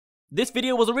This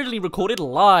video was originally recorded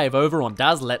live over on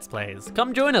Daz Let's Plays.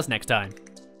 Come join us next time.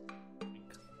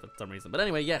 For some reason. But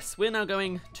anyway, yes, we're now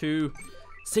going to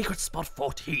Secret Spot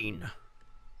 14.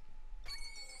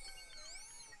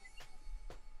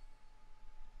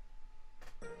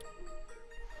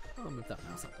 I'll move that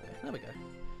mouse up a bit. There we go.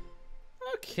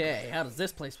 Okay, how does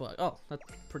this place work? Oh, that's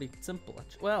pretty simple,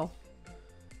 actually. Well,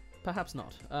 perhaps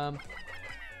not.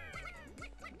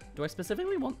 Do I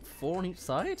specifically want 4 on each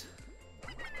side?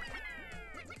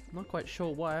 I'm not quite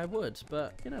sure why I would,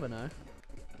 but you never know.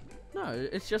 No,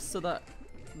 it's just so that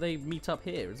they meet up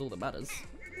here is all that matters.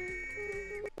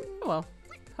 Oh well.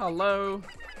 Hello.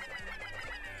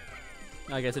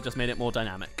 I guess it just made it more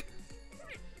dynamic.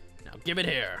 Now give it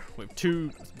here with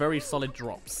 2 very solid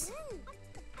drops.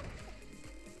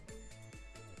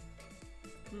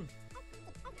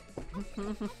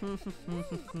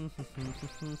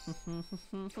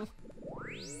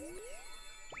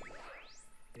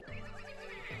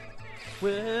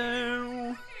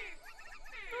 Well,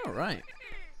 all right.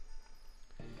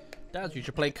 Dad, you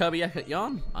should play Kirby Epic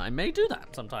Yarn. I may do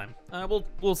that sometime.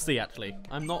 We'll see. Actually,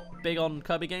 I'm not big on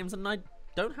Kirby games, and I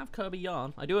don't have Kirby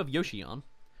Yarn. I do have Yoshi Yarn,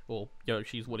 or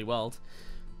Yoshi's Woolly World.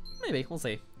 Maybe we'll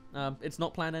see. It's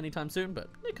not planned anytime soon, but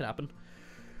it could happen.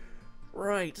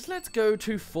 Right, let's go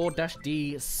to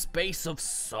 4-D Space of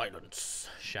Silence,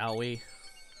 shall we?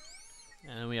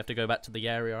 And we have to go back to the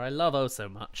area I love oh so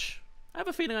much. I have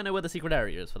a feeling I know where the secret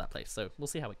area is for that place, so we'll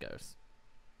see how it goes.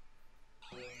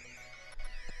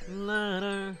 La,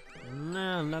 la,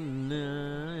 la, la,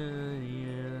 la,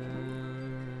 yeah.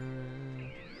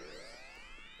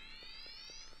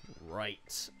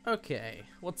 Right, okay,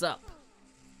 what's up?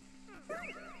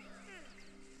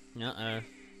 Uh-oh,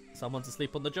 someone's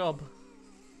asleep on the job.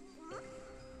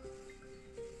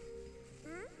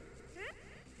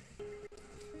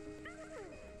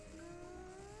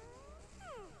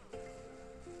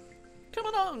 Come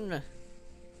along!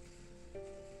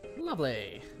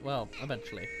 Lovely. Well,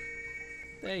 eventually.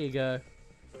 There you go.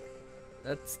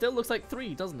 That still looks like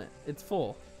 3, doesn't it? It's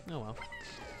 4. Oh well.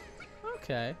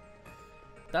 Okay.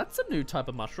 That's a new type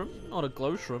of mushroom, not a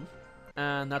glow shroom.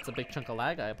 And that's a big chunk of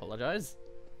lag, I apologize.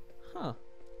 Huh.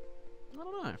 I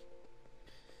don't know.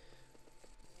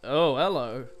 Oh,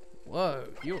 hello. Whoa,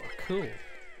 you are cool.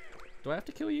 Do I have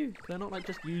to kill you? Can I not like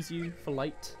just use you for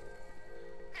light?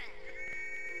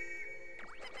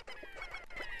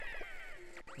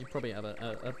 You probably have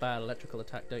a bad electrical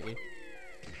attack, don't you?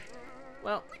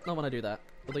 Well, not when I do that.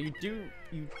 Although you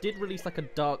did release like a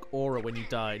dark aura when you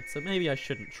died, so maybe I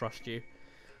shouldn't trust you.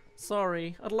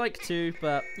 Sorry, I'd like to,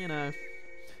 but you know,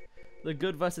 the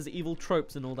good versus evil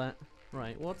tropes and all that.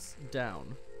 Right, what's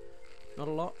down? Not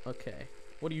a lot? Okay.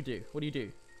 What do you do? What do you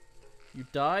do? You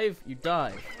dive? You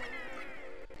dive.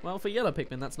 Well, for yellow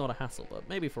Pikmin, that's not a hassle, but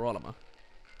maybe for Olimar.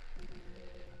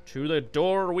 To the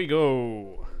door we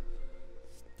go.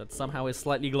 That somehow is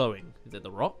slightly glowing. Is it the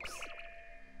rocks?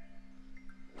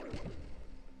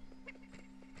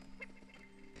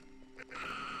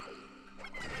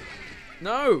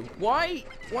 No! Why?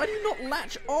 Why do you not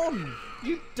latch on?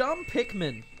 You dumb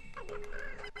Pikmin.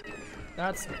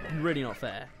 That's really not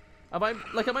fair. Am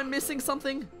I missing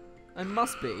something? I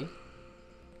must be.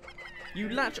 You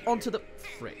latch onto the...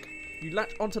 Frick. You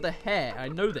latch onto the hair. I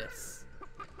know this.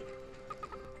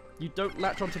 You don't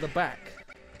latch onto the back.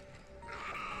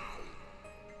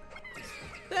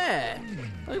 There!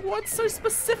 Like, what's so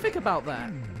specific about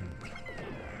that?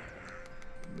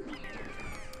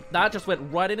 That just went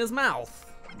right in his mouth.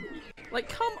 Like,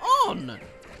 come on!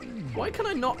 Why can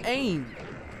I not aim?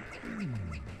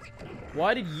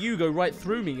 Why did you go right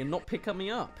through me and not pick me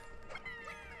up?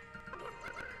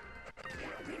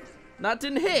 That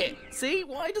didn't hit! See?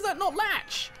 Why does that not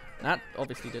latch? That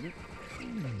obviously didn't.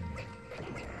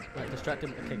 Right, distract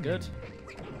him. Okay, good.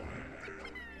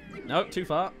 No, too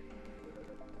far.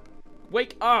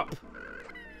 Wake up!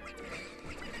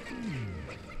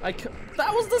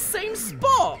 That was the same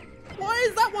spot! Why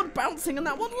is that one bouncing and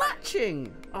that one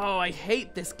latching? Oh, I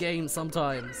hate this game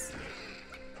sometimes.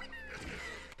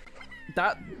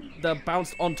 The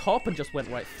bounced on top and just went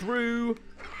right through.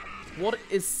 What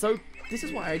is so... This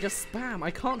is why I just spam.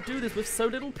 I can't do this with so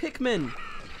little Pikmin.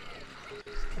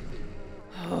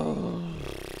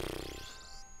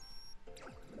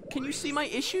 Can you see my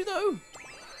issue though?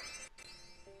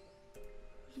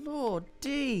 Lord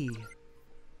D.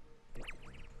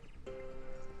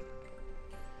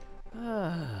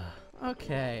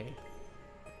 Okay.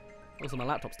 Also, my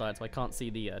laptop's died, so I can't see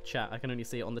the chat. I can only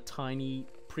see it on the tiny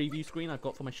preview screen I've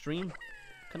got for my stream.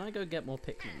 Can I go get more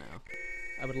Pikmin now?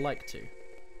 I would like to. It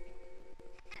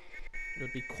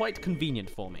would be quite convenient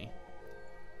for me.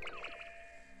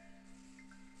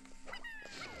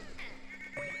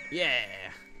 Yeah!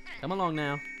 Come along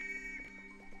now.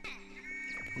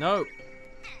 No!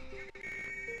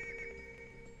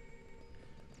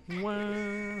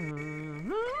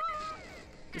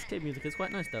 This cave music is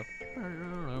quite nice though.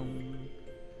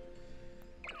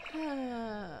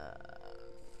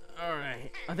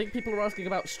 Alright, I think people are asking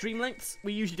about stream lengths.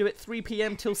 We usually do it 3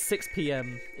 PM till 6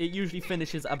 PM. It usually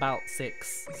finishes about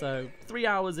 6. So 3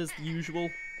 hours is usual.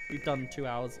 We've done 2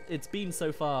 hours. It's been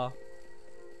so far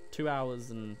 2 hours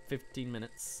and 15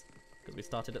 minutes. Because we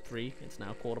started at 3. It's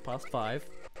now 5:15.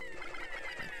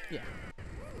 Yeah.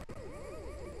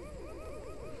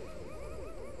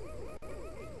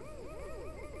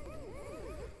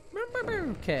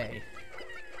 Okay.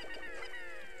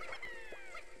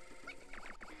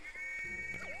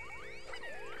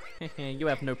 You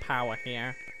have no power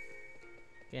here.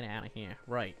 Get out of here.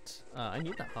 Right. I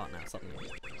need that heart now suddenly.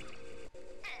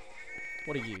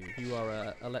 What are you? You are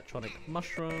a electronic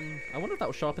mushroom. I wonder if that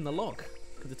will show up in the log.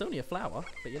 Because it's only a flower,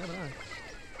 but you never know.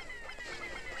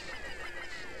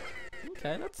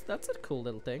 Okay, that's a cool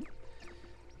little thing.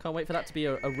 Can't wait for that to be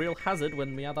a real hazard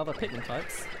when we have other Pikmin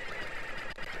types.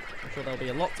 I'm sure there'll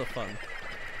be lots of fun.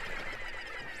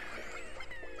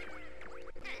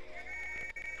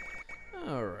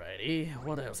 Alrighty,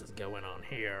 what else is going on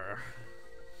here?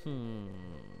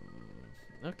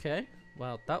 Okay,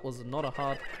 well that was not a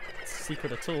hard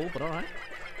secret at all, but alright.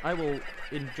 I will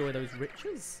enjoy those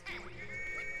riches.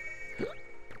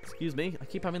 Excuse me, I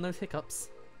keep having those hiccups.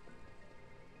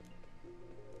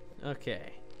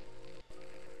 Okay.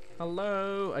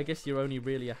 Hello, I guess you're only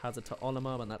really a hazard to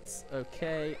Olimar, and that's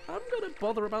okay. I'm gonna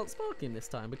bother about sparking this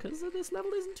time because this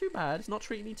level isn't too bad. It's not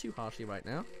treating me too harshly right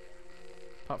now.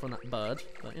 Apart from that bird,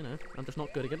 but you know, I'm just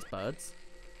not good against birds.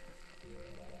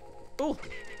 Oh,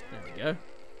 there we go.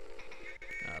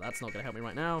 That's not gonna help me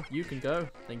right now. You can go,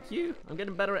 thank you. I'm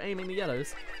getting better at aiming the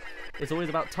yellows. It's always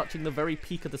about touching the very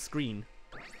peak of the screen.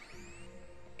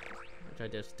 Which I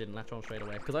just didn't latch on straight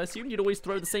away, because I assumed you'd always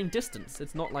throw the same distance.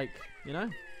 It's not like, you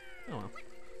know? Oh well.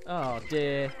 Oh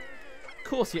dear. Of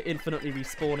course you're infinitely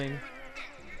respawning.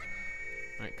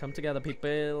 Alright, come together,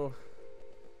 people.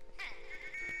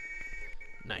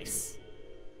 Nice.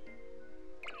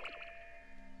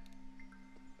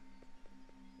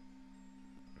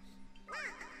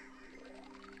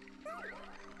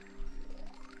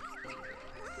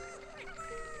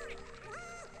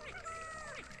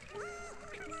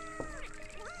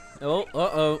 Oh,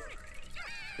 uh-oh.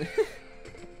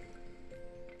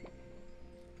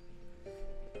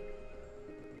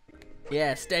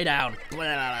 Yeah, stay down. Come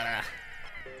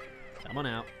on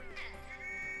out.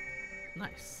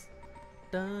 Nice.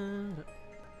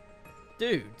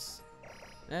 Dudes.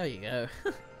 There you go.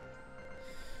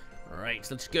 Right,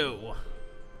 let's go.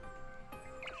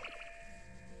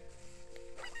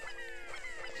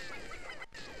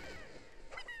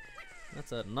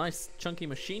 That's a nice chunky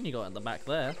machine you got in the back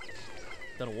there.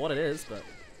 Don't know what it is, but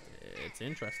it's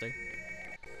interesting.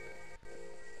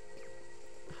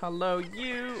 Hello,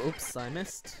 you! Oops, I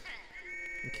missed.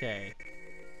 Okay.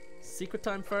 Secret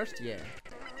time first? Yeah.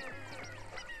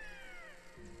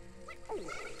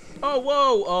 Oh,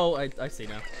 whoa! Oh, I see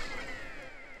now.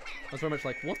 I was very much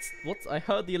like, what's... I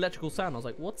heard the electrical sound. I was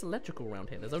like, what's electrical around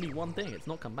here? There's only one thing. It's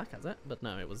not come back, has it? But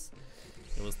no, it was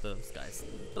the skies.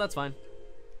 But that's fine.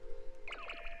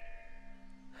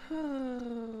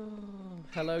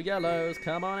 Hello, yellows.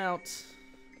 Come on out.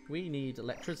 We need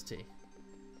electricity.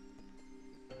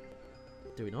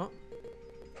 Do we not?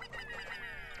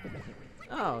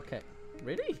 Oh, okay.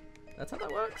 Really? That's how that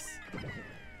works?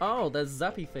 Oh, there's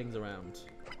zappy things around.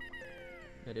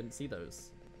 I didn't see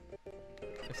those.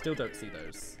 I still don't see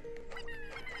those.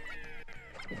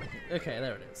 Okay,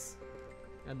 there it is.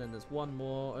 And then there's one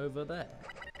more over there.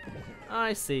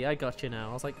 I see, I got you now.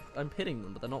 I was like, I'm hitting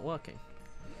them, but they're not working.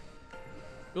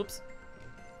 Oops.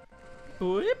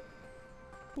 Boop.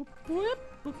 Boop, boop,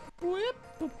 boop, boop,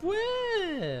 boop,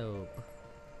 boop.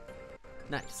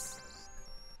 Nice.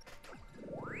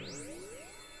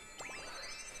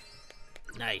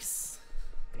 Nice.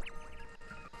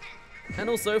 And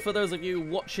also, for those of you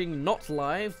watching not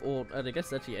live, or I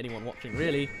guess actually anyone watching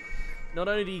really, not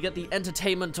only do you get the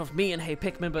entertainment of me and Hey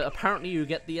Pikmin, but apparently you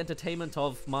get the entertainment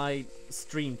of my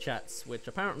stream chats, which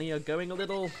apparently are going a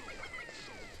little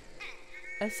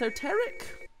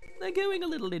esoteric. They're going a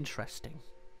little interesting.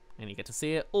 And you get to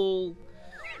see it all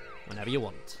whenever you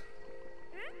want.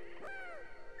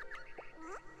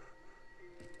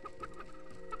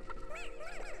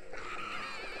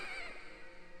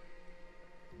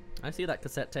 I see that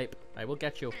cassette tape. I will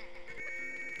get you.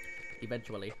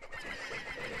 Eventually.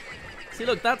 See,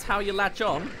 look, that's how you latch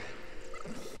on.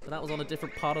 But that was on a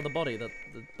different part of the body that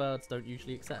the birds don't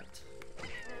usually accept.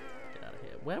 Get out of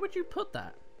here. Where would you put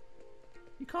that?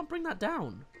 You can't bring that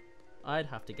down. I'd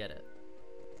have to get it.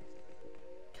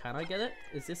 Can I get it?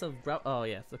 Is this a oh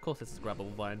yes, of course this is a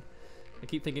grabbable vine. I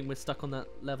keep thinking we're stuck on that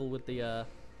level with the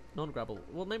non-grabble.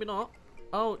 Well, maybe not.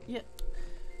 Oh, yeah.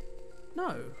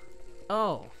 No.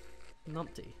 Oh.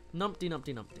 Numpty. Numpty.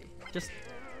 Just,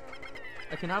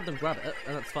 I can have them grab it,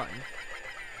 and that's fine.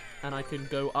 And I can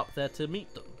go up there to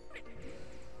meet them.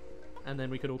 And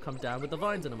then we can all come down with the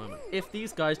vines in a moment. If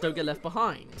these guys don't get left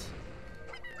behind.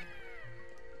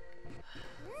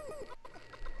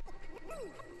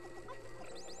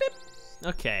 Beep.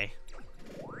 Okay.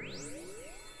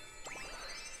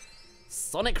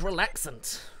 Sonic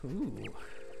Relaxant. Ooh.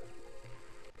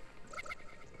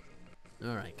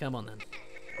 Alright, come on then.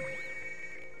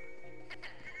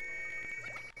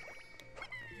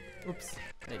 Oops.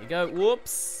 There you go.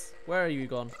 Whoops. Where are you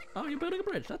gone? Oh, you're building a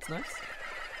bridge. That's nice.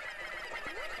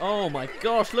 Oh my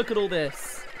gosh, look at all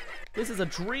this. This is a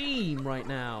dream right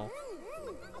now.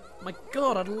 My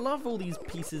god, I'd love all these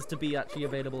pieces to be actually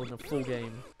available in the full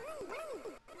game.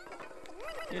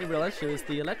 The only real issue is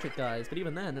the electric guys, but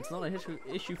even then, it's not an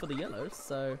issue for the yellows,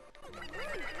 so...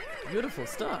 Beautiful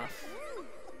stuff.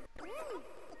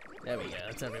 There we go,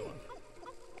 that's everyone.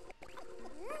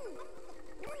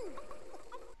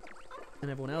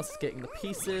 And everyone else is getting the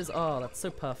pieces. Oh, that's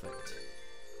so perfect.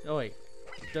 Oh wait,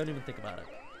 don't even think about it.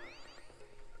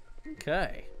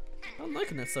 Okay, I'm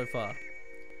liking this so far.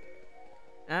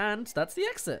 And that's the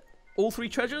exit. All 3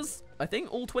 treasures, I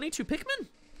think, all 22 Pikmin?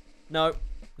 No,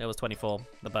 there was 24.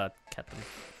 The bird kept them.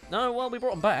 No, well, we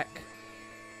brought them back.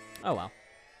 Oh well.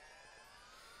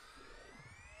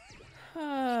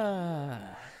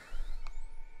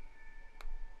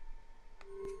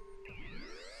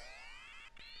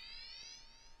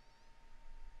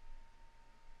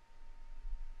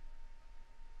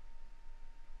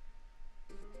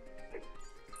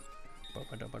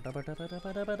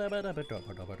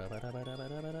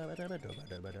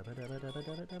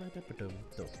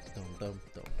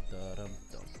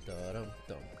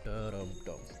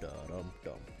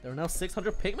 There are now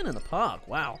 600 Pikmin in the park.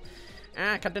 Wow.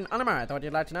 Captain Unamar, I thought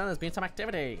you'd like to know there's been some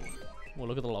activity. We'll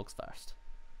look at the logs first.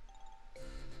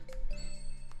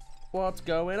 What's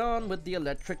going on with the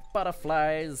electric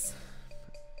butterflies?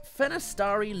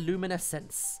 Fenestari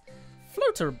luminescence.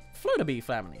 Floaterbee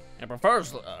family. It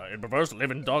prefers to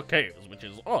live in dark caves, which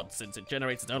is odd since it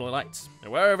generates its own light,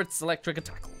 aware of its electric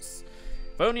tackles.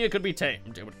 If only it could be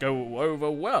tamed, it would go over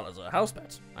well as a house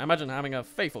pet. I imagine having a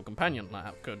faithful companion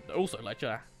could also light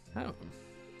your home.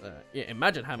 Yeah,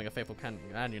 imagine having a faithful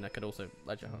companion that could also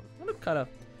light your home. That looks kind of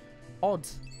odd.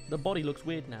 The body looks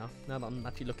weird now that I'm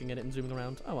actually looking at it and zooming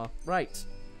around. Oh well, right.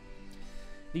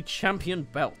 The champion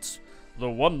belt. The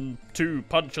 1-2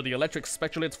 punch of the electric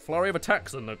spectralit's flurry of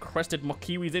attacks and the crested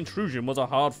Mokiwi's intrusion was a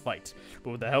hard fight.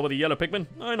 But with the help of the yellow Pikmin,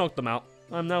 I knocked them out.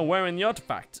 I'm now wearing the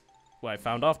artifact, I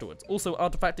found afterwards. Also,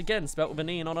 artifact again, spelt with an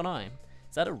E and not an I.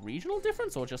 Is that a regional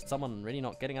difference or just someone really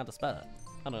not getting how to spell it?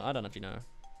 I don't actually know.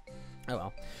 Oh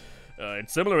well.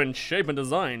 It's similar in shape and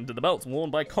design to the belts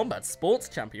worn by combat sports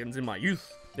champions in my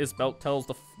youth. This belt tells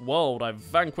the world I've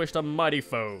vanquished a mighty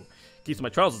foe. Keeps my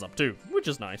trousers up too, which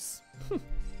is nice.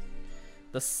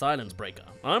 The Silence Breaker.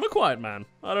 I'm a quiet man.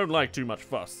 I don't like too much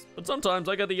fuss, but sometimes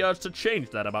I get the urge to change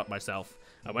that about myself.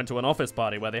 I went to an office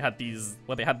party where they had these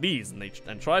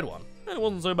and tried one, and it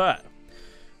wasn't so bad.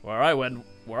 Where I went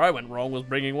wrong was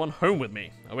bringing one home with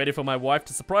me. I waited for my wife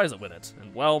to surprise her with it,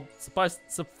 and well,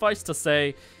 suffice to say,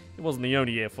 it wasn't the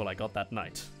only earful I got that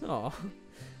night. Oh,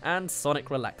 and Sonic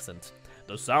Relaxant.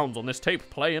 The sounds on this tape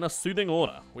play in a soothing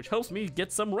order, which helps me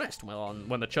get some rest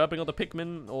when the chirping of the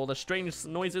Pikmin or the strange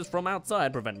noises from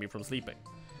outside prevent me from sleeping.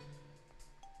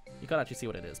 You can't actually see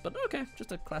what it is, but okay,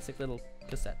 just a classic little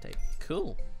cassette tape.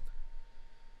 Cool.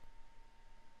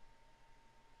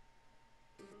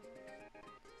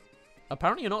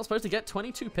 Apparently you're not supposed to get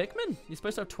 22 Pikmin. You're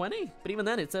supposed to have 20, but even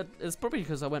then it's probably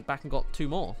because I went back and got 2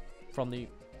 more from the...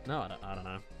 No, I don't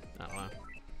know.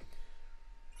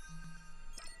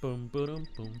 Boom, boom,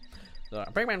 boom. The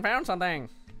Pikmin found something.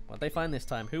 What'd they find this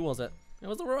time? Who was it? It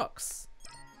was the rocks.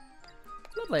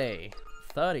 Lovely.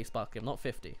 30 Sparkium, not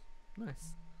 50.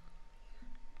 Nice.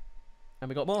 And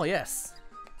we got more, yes.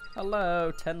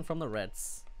 Hello, 10 from the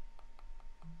reds.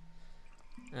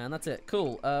 And that's it.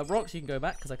 Cool. Rocks, you can go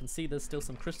back because I can see there's still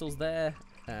some crystals there.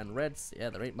 And reds, yeah,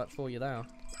 there ain't much for you now.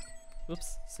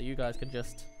 Oops. So you guys can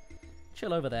just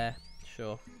chill over there.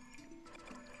 Sure.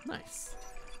 Nice.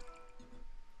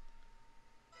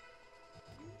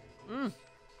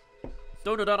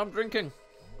 Don't do that, I'm drinking.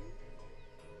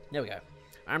 There we go.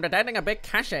 I'm detecting a big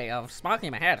cache of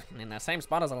sparklium ahead, in the same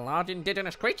spot as a large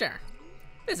indigenous creature.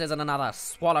 This isn't another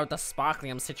swallowed the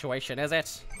sparklium situation, is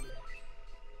it?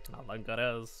 I think it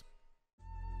is.